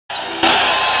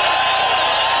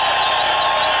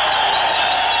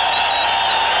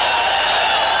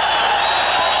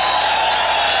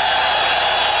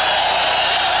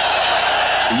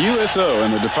USO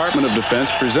and the Department of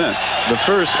Defense present the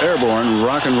 1st Airborne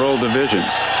Rock and Roll Division,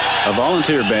 a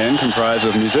volunteer band comprised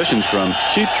of musicians from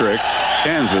Cheap Trick,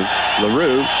 Kansas,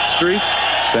 LaRue, Streets,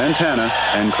 Santana,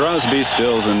 and Crosby,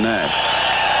 Stills, and Nash.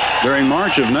 During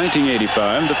March of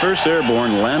 1985, the 1st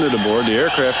Airborne landed aboard the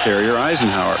aircraft carrier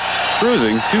Eisenhower,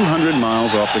 cruising 200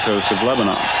 miles off the coast of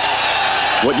Lebanon.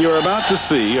 What you're about to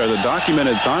see are the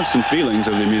documented thoughts and feelings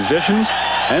of the musicians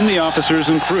and the officers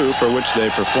and crew for which they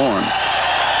performed.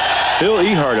 Phil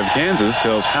Ehart of Kansas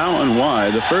tells how and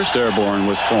why the 1st Airborne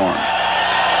was formed.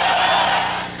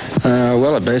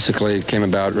 Well, it basically came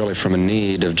about really from a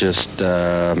need of just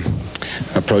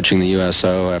approaching the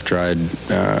USO after I'd,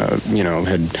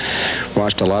 had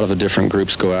watched a lot of the different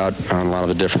groups go out on a lot of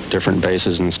the different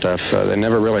bases and stuff. They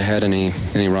never really had any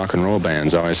rock and roll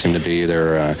bands. They always seemed to be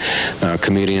either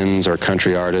comedians or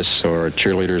country artists or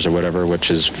cheerleaders or whatever,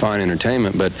 which is fine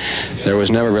entertainment, but there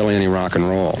was never really any rock and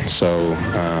roll. So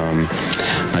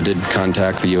I did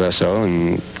contact the USO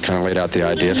and kind of laid out the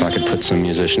idea if I could put some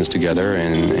musicians together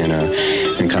in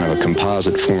kind of a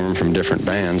composite form from different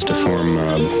bands to form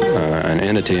an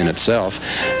entity in itself,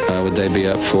 would they be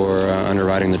up for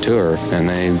underwriting the tour? And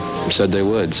they said they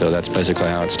would, so that's basically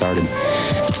how it started.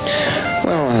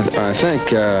 Well, I think,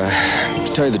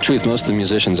 to tell you the truth, most of the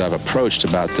musicians I've approached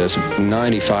about this,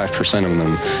 95% of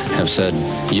them have said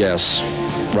yes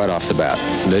right off the bat.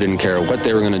 They didn't care what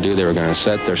they were going to do. They were going to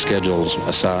set their schedules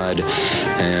aside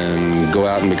and go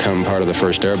out and become part of the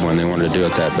 1st Airborne. They wanted to do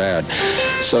it that bad.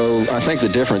 So I think the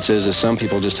difference is some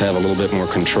people just have a little bit more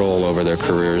control over their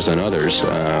careers than others,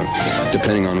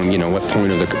 depending on what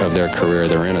point of their career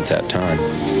they're in at that time.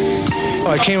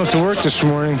 I came up to work this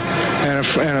morning, and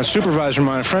a supervisor of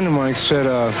mine, a friend of mine, said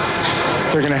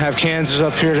they're going to have Kansas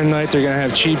up here tonight. They're going to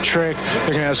have Cheap Trick. They're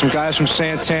going to have some guys from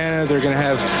Santana. They're going to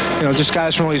have, just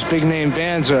guys from all these big-name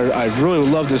bands that I really would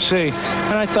love to see.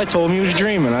 And I told him he was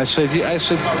dreaming. I said,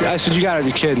 you got to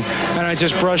be kidding. And I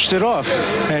just brushed it off.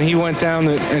 And he went down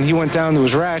to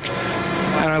his rack.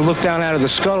 And I looked down out of the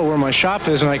scuttle where my shop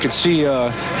is, and I could see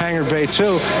Hangar Bay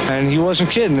 2, and he wasn't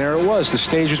kidding. There it was. The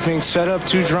stage was being set up,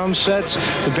 2 drum sets,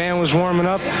 the band was warming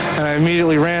up, and I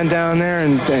immediately ran down there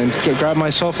and grabbed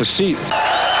myself a seat.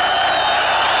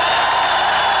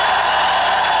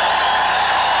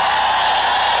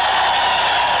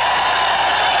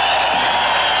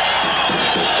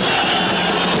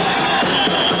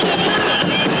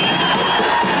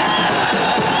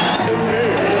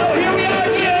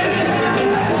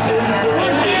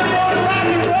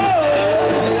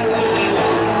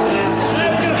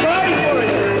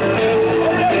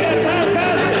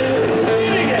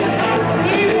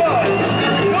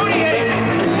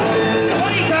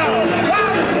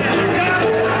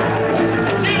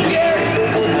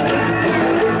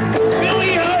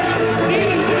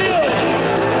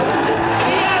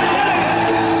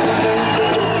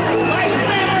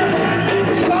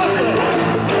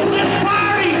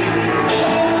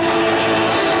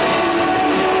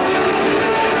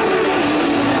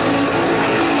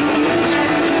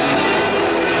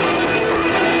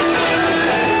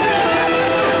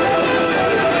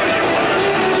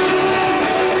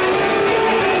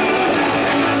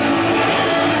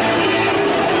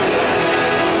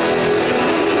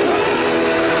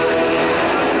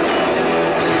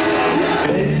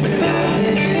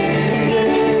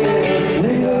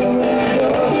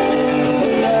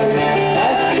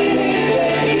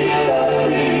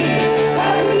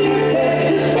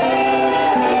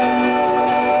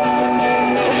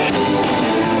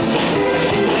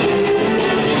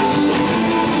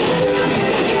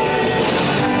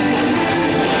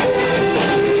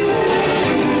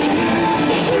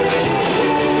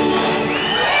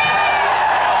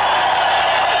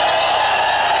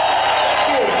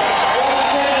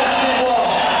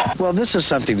 Well, this is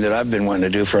something that I've been wanting to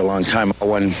do for a long time.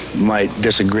 One might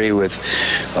disagree with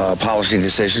policy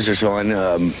decisions or so on.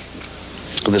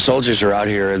 The soldiers are out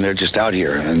here, and they're just out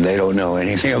here, and they don't know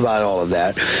anything about all of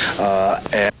that.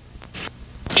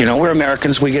 We're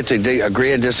Americans. We get to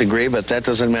agree and disagree, but that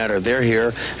doesn't matter. They're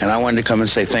here, and I wanted to come and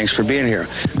say thanks for being here.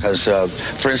 Because,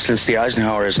 for instance, the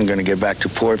Eisenhower isn't going to get back to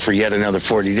port for yet another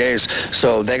 40 days,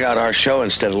 so they got our show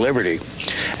instead of Liberty.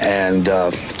 And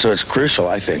so it's crucial,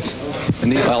 I think.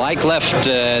 Well, Ike left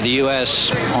the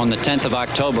U.S. on the 10th of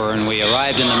October, and we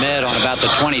arrived in the Med on about the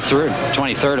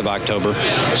 23rd of October.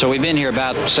 So we've been here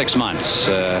about 6 months.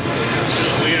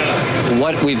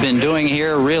 What we've been doing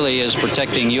here really is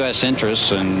protecting U.S.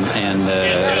 interests and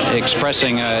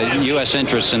expressing U.S.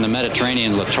 interests in the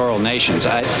Mediterranean littoral nations.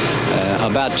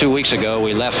 About 2 weeks ago,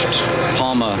 we left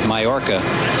Palma, Mallorca,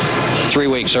 3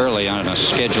 weeks early out of a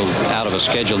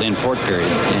scheduled in-port period,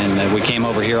 and we came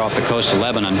over here off the coast of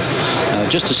Lebanon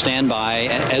just to stand by,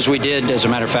 as we did. As a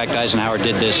matter of fact, Eisenhower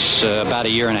did this about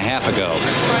 1.5 years ago,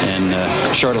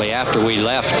 and shortly after we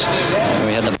left,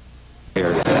 we had the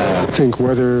here. I think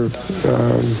whether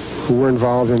we're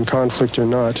involved in conflict or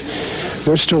not,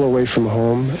 they're still away from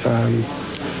home.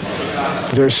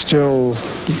 They're still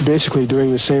basically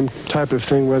doing the same type of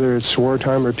thing, whether it's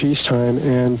wartime or peacetime,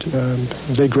 and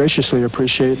they graciously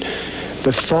appreciate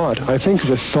the thought. I think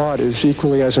the thought is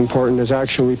equally as important as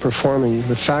actually performing.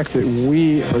 The fact that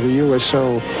we, or the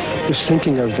USO, is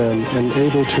thinking of them and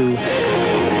able to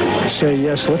say,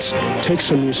 yes, let's take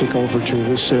some music over to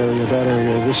this area, that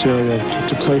area, this area,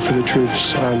 to play for the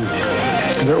troops.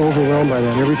 They're overwhelmed by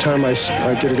that. Every time I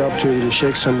get it up to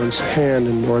shake someone's hand,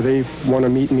 or they want to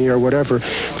meet me or whatever,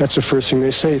 that's the first thing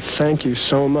they say. Thank you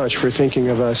so much for thinking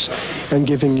of us and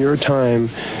giving your time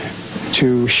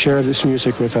to share this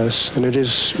music with us, and it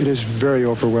is very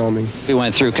overwhelming. We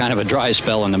went through kind of a dry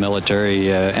spell in the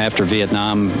military after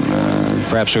Vietnam.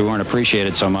 Perhaps we weren't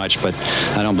appreciated so much, but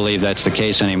I don't believe that's the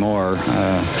case anymore.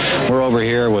 We're over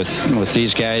here with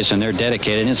these guys, and they're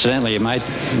dedicated. Incidentally, you might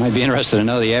be interested to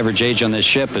know the average age on this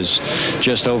ship is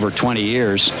just over 20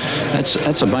 years.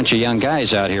 That's a bunch of young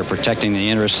guys out here protecting the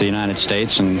interests of the United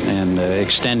States and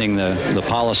extending the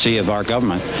policy of our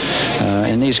government.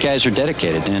 And these guys are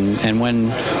dedicated. And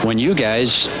when you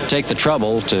guys take the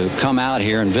trouble to come out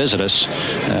here and visit us,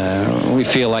 we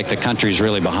feel like the country's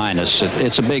really behind us.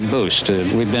 It's a big boost.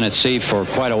 We've been at sea for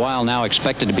quite a while now,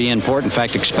 expected to be in port. In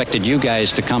fact, expected you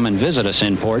guys to come and visit us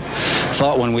in port.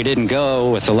 Thought when we didn't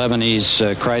go with the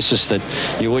Lebanese crisis that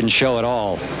you wouldn't show at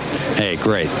all. Hey,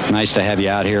 great. Nice to have you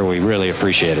out here. We really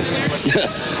appreciate it.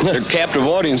 They're a captive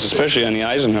audience, especially on the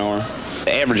Eisenhower.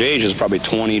 The average age is probably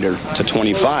 20 to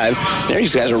 25.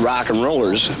 These guys are rock and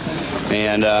rollers.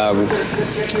 And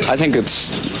I think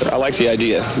I like the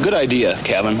idea. Good idea,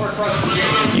 Kevin.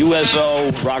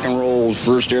 USO, rock and roll,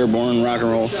 1st Airborne, rock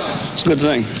and roll. It's a good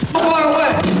thing.